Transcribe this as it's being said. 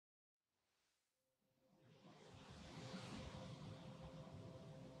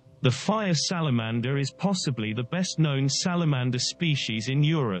The fire salamander is possibly the best-known salamander species in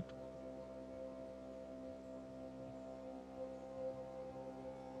Europe.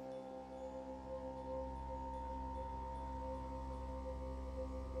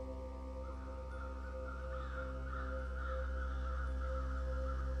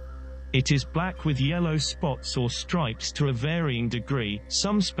 It is black with yellow spots or stripes to a varying degree.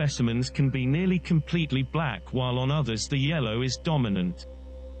 Some specimens can be nearly completely black, while on others the yellow is dominant.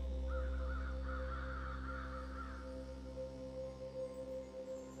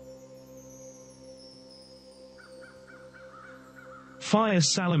 Fire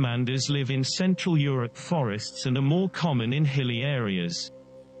salamanders live in Central Europe forests and are more common in hilly areas.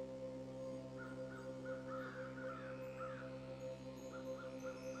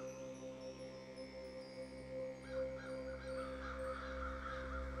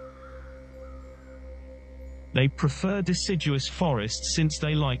 They prefer deciduous forests since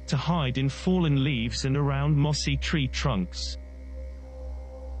they like to hide in fallen leaves and around mossy tree trunks.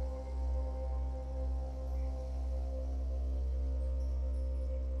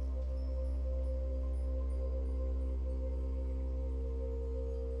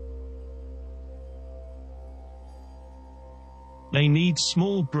 They need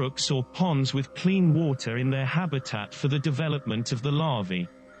small brooks or ponds with clean water in their habitat for the development of the larvae.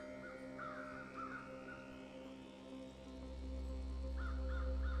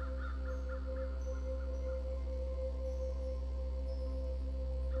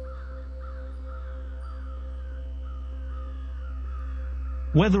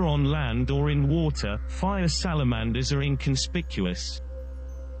 Whether on land or in water, fire salamanders are inconspicuous.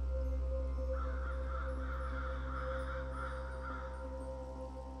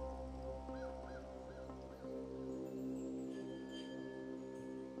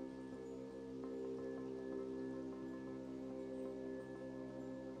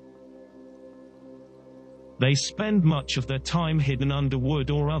 They spend much of their time hidden under wood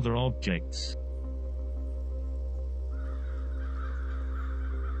or other objects.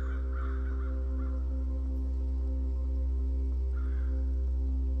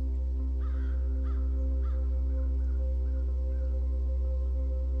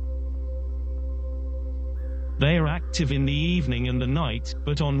 They are active in the evening and the night,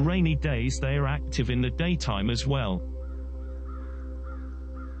 but on rainy days they are active in the daytime as well.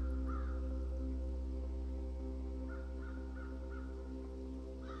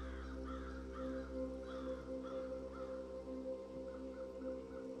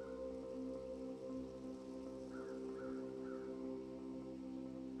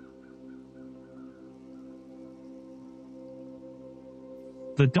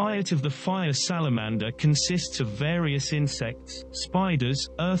 The diet of the fire salamander consists of various insects, spiders,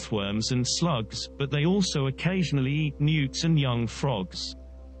 earthworms and slugs, but they also occasionally eat newts and young frogs.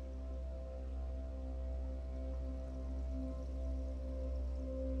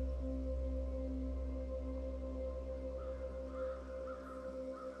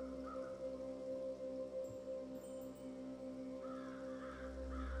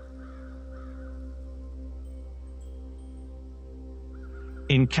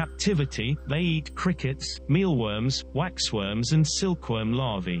 In captivity, they eat crickets, mealworms, waxworms and silkworm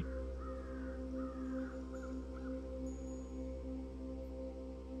larvae.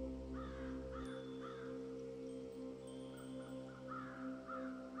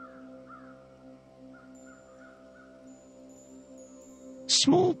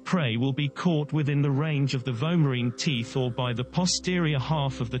 Small prey will be caught within the range of the vomerine teeth or by the posterior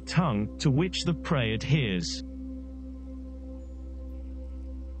half of the tongue, to which the prey adheres.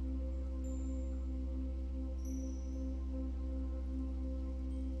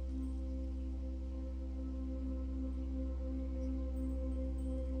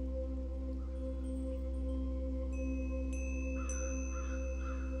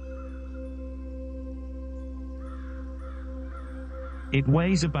 It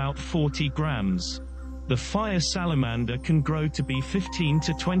weighs about 40 grams. The fire salamander can grow to be 15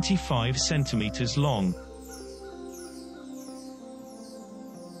 to 25 centimeters long.